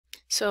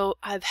So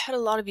I've had a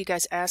lot of you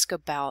guys ask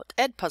about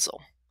EdPuzzle,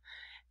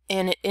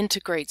 and it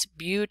integrates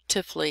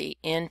beautifully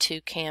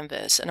into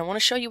Canvas, and I want to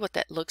show you what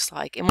that looks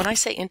like. And when I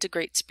say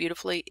integrates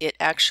beautifully, it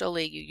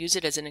actually, you use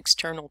it as an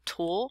external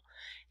tool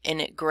and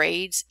it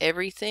grades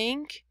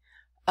everything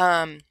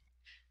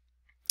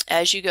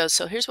as you go.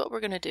 So here's what we're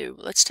going to do.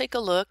 Let's take a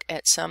look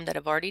at some that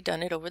have already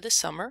done it over the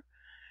summer,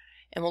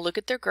 and we'll look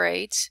at their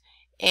grades.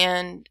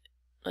 And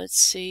let's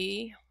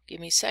see, give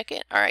me a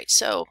second. All right,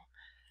 so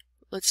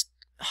let's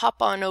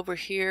hop on over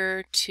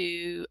here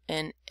to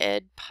an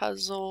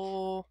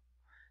EdPuzzle.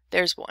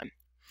 There's one.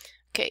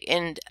 Okay,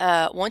 and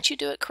once you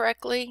do it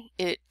correctly,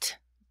 it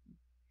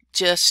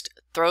just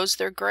throws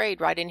their grade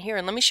right in here.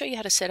 And let me show you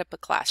how to set up a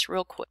class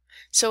real quick.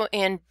 So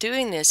in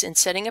doing this and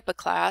setting up a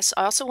class,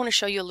 I also want to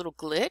show you a little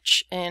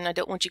glitch, and I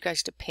don't want you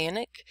guys to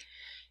panic.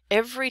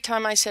 Every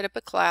time I set up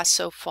a class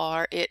so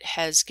far, it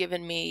has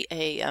given me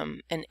a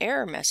an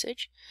error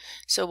message.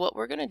 So what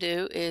we're going to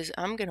do is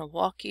I'm going to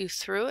walk you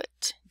through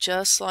it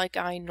just like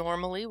I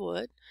normally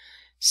would.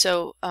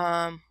 So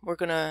we're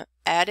going to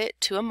add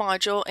it to a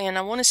module, and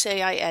I want to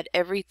say I add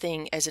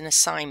everything as an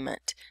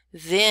assignment.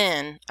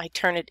 Then I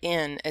turn it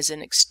in as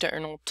an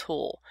external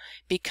tool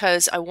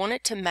because I want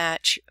it to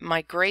match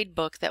my grade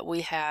book that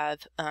we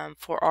have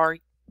for our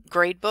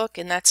grade book,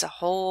 and that's a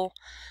whole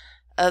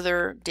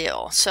other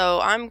deal. So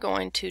I'm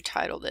going to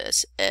title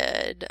this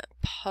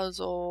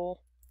EdPuzzle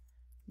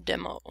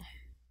Demo.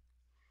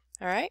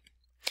 All right.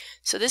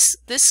 So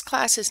this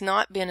class has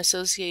not been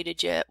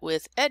associated yet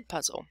with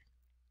EdPuzzle.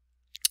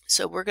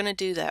 So we're going to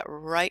do that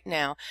right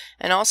now.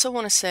 And I also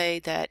want to say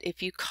that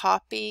if you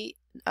copy,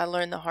 I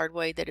learned the hard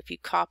way that if you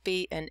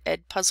copy an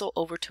EdPuzzle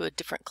over to a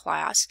different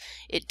class,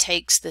 it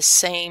takes the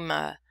same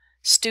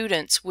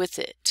students with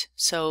it.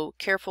 So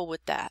careful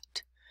with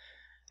that.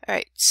 All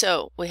right,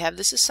 so we have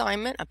this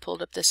assignment. I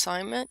pulled up the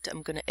assignment.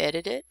 I'm going to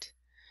edit it.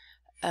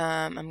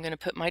 I'm going to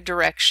put my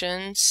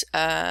directions,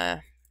 make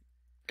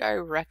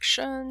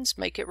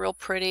it real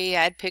pretty,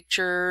 add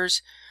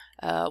pictures,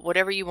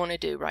 whatever you want to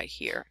do right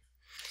here.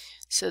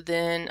 So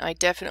then I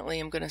definitely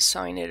am going to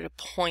assign it a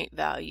point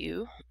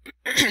value.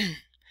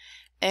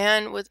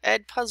 And with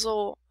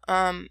EdPuzzle,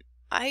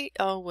 I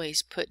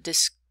always put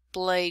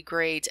display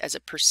grades as a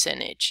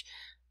percentage,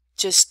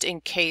 just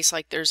in case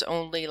like there's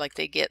only like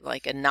they get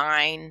like a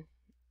 9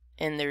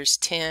 and there's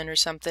 10 or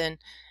something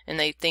and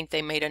they think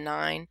they made a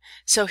 9.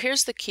 So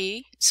here's the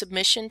key.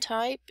 Submission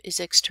type is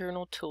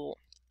external tool.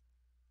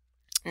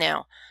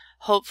 Now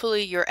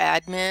hopefully your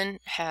admin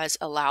has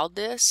allowed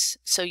this.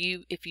 So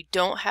if you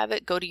don't have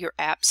it, go to your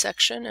app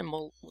section and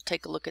we'll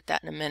take a look at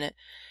that in a minute.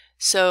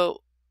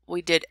 So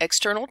we did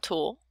external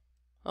tool,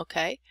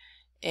 okay,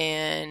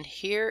 and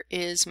here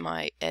is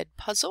my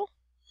EdPuzzle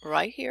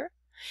right here.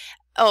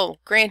 Oh,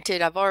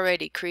 granted, I've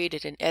already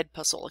created an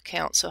EdPuzzle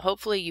account, so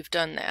hopefully you've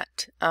done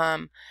that.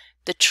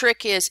 The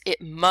trick is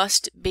it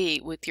must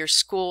be with your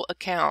school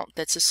account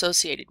that's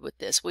associated with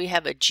this. We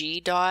have a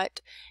G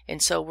dot,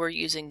 and so we're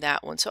using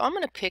that one. So I'm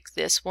going to pick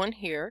this one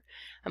here.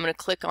 I'm going to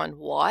click on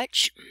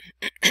Watch,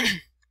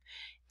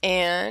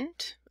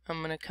 and I'm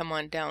going to come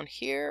on down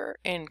here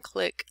and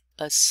click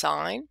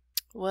Assign.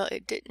 Well,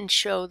 it didn't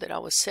show that I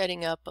was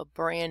setting up a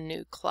brand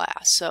new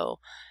class, so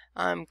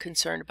I'm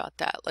concerned about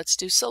that. Let's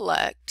do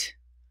Select.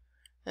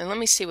 And let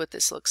me see what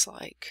this looks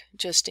like,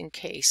 just in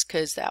case,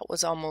 because that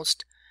was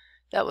almost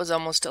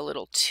a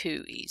little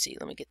too easy.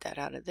 Let me get that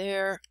out of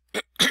there.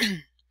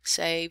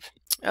 Save.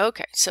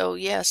 Okay, so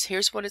yes,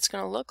 here's what it's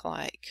going to look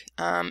like.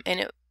 I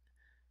mean,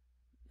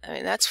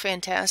 that's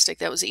fantastic.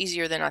 That was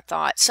easier than I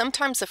thought.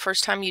 Sometimes the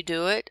first time you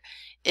do it,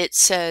 it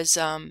says,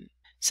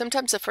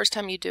 sometimes the first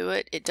time you do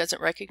it, it doesn't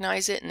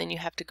recognize it, and then you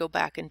have to go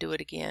back and do it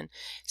again.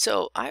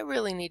 So I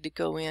really need to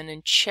go in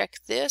and check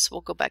this. We'll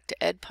go back to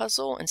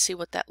EdPuzzle and see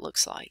what that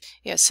looks like.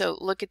 Yeah, so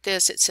look at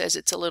this. It says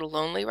it's a little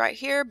lonely right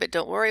here, but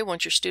don't worry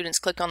once your students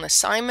click on the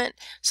assignment.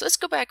 So let's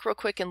go back real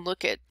quick and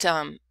look at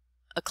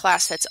a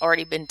class that's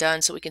already been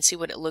done so we can see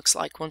what it looks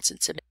like once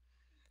it's in.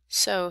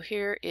 So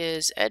here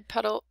is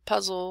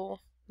EdPuzzle,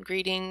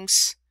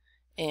 greetings,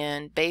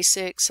 and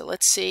basics. So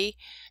let's see.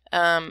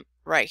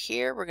 Right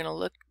here, we're going to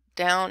look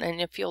down, and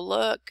if you'll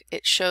look,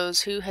 it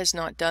shows who has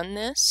not done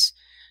this,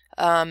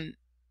 and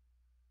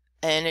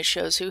it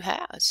shows who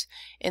has.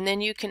 And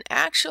then you can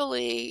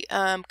actually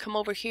come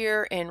over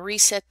here and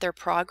reset their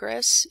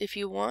progress if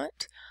you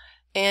want.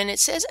 And it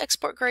says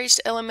export grades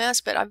to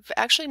LMS, but I've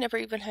actually never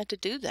even had to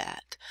do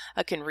that.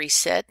 I can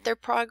reset their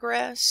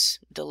progress,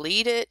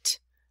 delete it,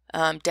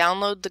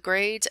 download the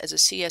grades as a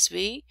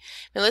CSV.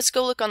 Now let's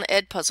go look on the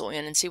EdPuzzle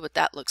end and see what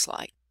that looks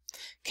like.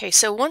 Okay,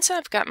 so once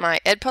I've got my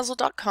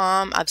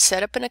edpuzzle.com, I've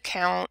set up an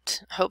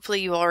account.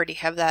 Hopefully you already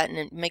have that,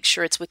 and make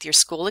sure it's with your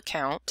school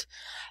account.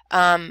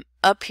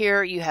 Up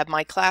here you have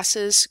my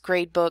classes,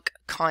 gradebook,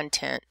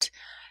 content.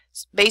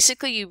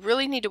 Basically you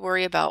really need to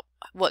worry about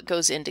what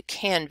goes into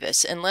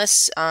Canvas.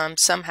 Unless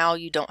somehow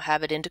you don't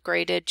have it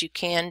integrated, you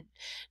can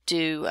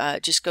do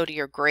just go to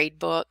your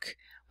gradebook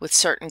with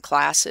certain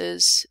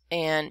classes,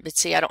 but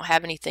see, I don't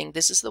have anything.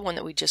 This is the one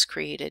that we just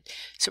created.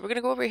 So we're going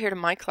to go over here to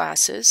my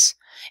classes.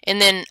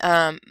 And then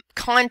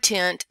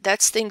content,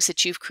 that's things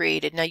that you've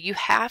created. Now you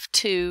have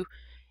to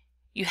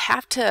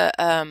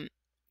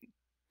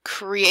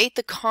create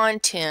the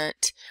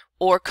content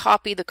or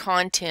copy the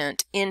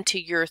content into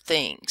your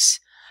things.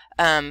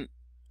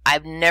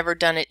 I've never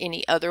done it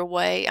any other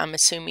way. I'm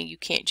assuming you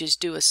can't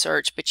just do a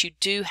search, but you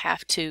do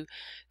have to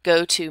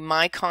go to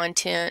My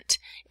Content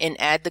and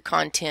add the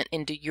content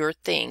into your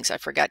things. I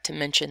forgot to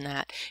mention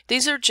that.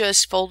 These are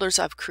just folders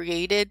I've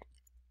created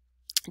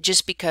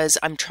just because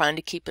I'm trying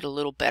to keep it a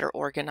little better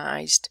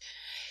organized.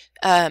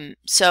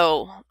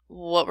 So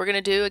what we're going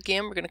to do,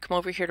 again, we're going to come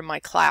over here to my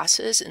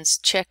classes and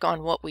check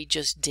on what we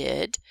just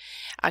did.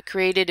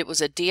 It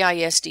was a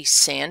DISD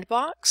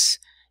sandbox,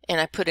 and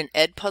I put an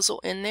EdPuzzle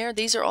in there.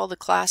 These are all the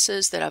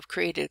classes that I've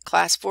created a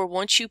class for.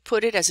 Once you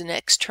put it as an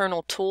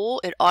external tool,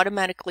 it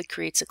automatically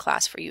creates a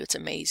class for you. It's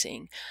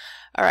amazing.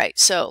 All right,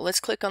 so let's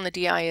click on the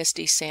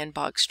DISD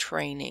sandbox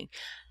training.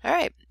 All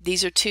right,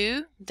 these are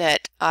two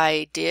that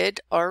I did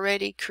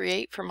already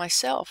create for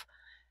myself.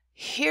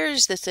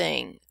 Here's the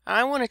thing.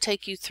 I want to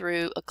take you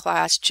through a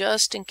class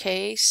just in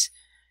case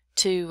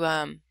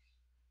to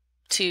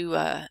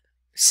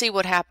see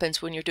what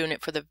happens when you're doing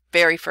it for the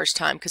very first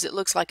time, because it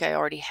looks like I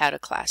already had a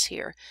class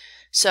here.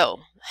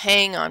 So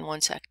hang on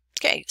one sec.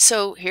 Okay,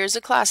 so here's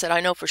a class that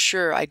I know for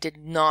sure I did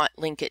not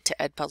link it to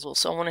EdPuzzle,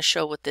 so I want to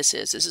show what this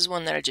is. This is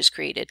one that I just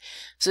created.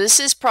 So this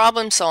is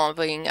problem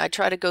solving. I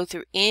try to go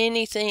through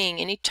anything,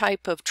 any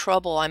type of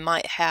trouble I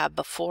might have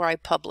before I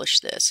publish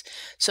this.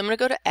 So I'm going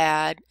to go to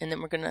Add, and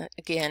then we're going to,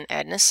 again,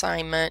 add an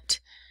assignment,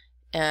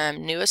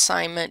 new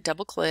assignment,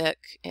 double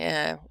click,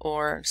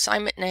 or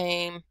assignment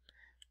name.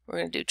 We're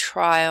going to do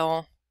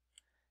trial,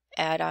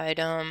 add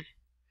item.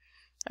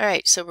 All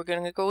right, so we're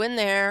going to go in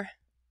there,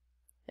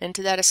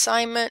 into that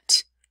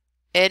assignment,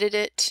 edit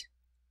it.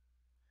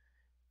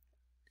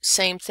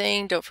 Same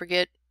thing, don't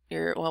forget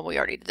well, we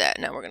already did that.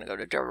 Now we're going to go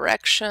to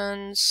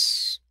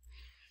directions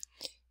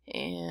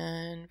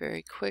and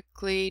very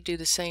quickly do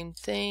the same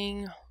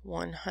thing.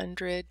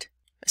 100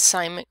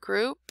 assignment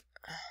group,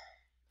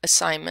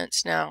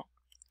 assignments. Now,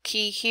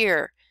 key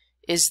here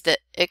is the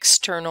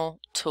external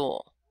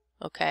tool.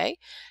 Okay,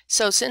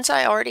 so since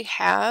I already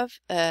have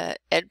a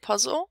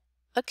EdPuzzle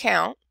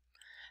account,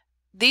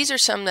 these are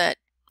some that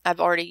I've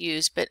already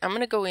used, but I'm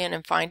going to go in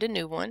and find a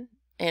new one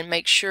and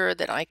make sure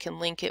that I can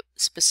link it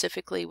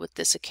specifically with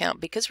this account,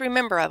 because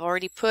remember, I've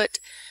already put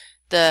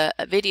the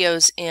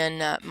videos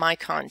in My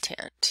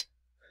Content.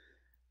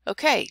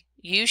 Okay,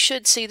 you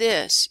should see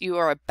this. You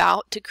are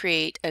about to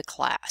create a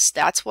class.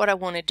 That's what I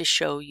wanted to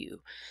show you.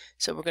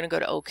 So we're going to go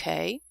to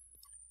OK.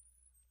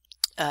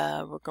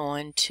 We're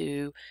going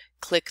to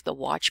click the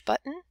Watch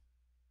button,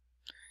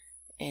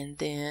 and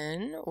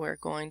then we're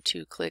going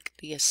to click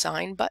the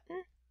Assign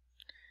button.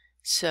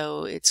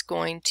 So it's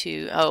going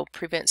to,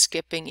 prevent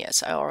skipping.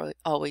 Yes, I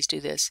always do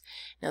this.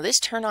 Now this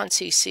turn on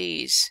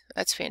CCs,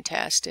 that's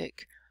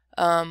fantastic.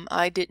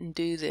 I didn't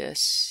do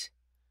this.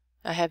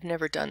 I have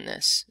never done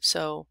this.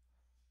 So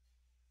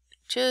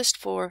just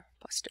for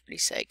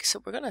posterity's sake.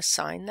 So we're going to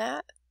assign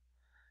that.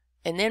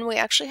 And then we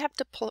actually have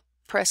to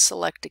press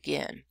select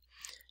again.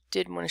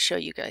 Did want to show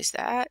you guys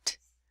that.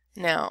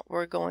 Now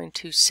we're going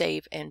to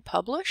save and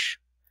publish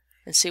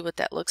and see what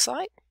that looks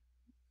like.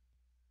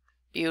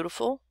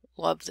 Beautiful.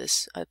 Love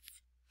this. I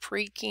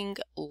freaking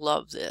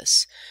love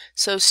this.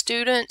 So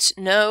students,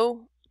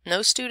 no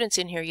students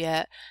in here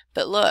yet,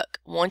 but look,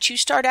 once you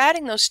start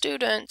adding those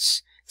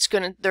students,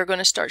 they're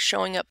gonna start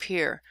showing up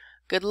here.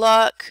 Good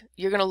luck.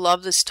 You're gonna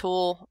love this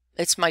tool.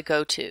 It's my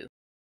go-to.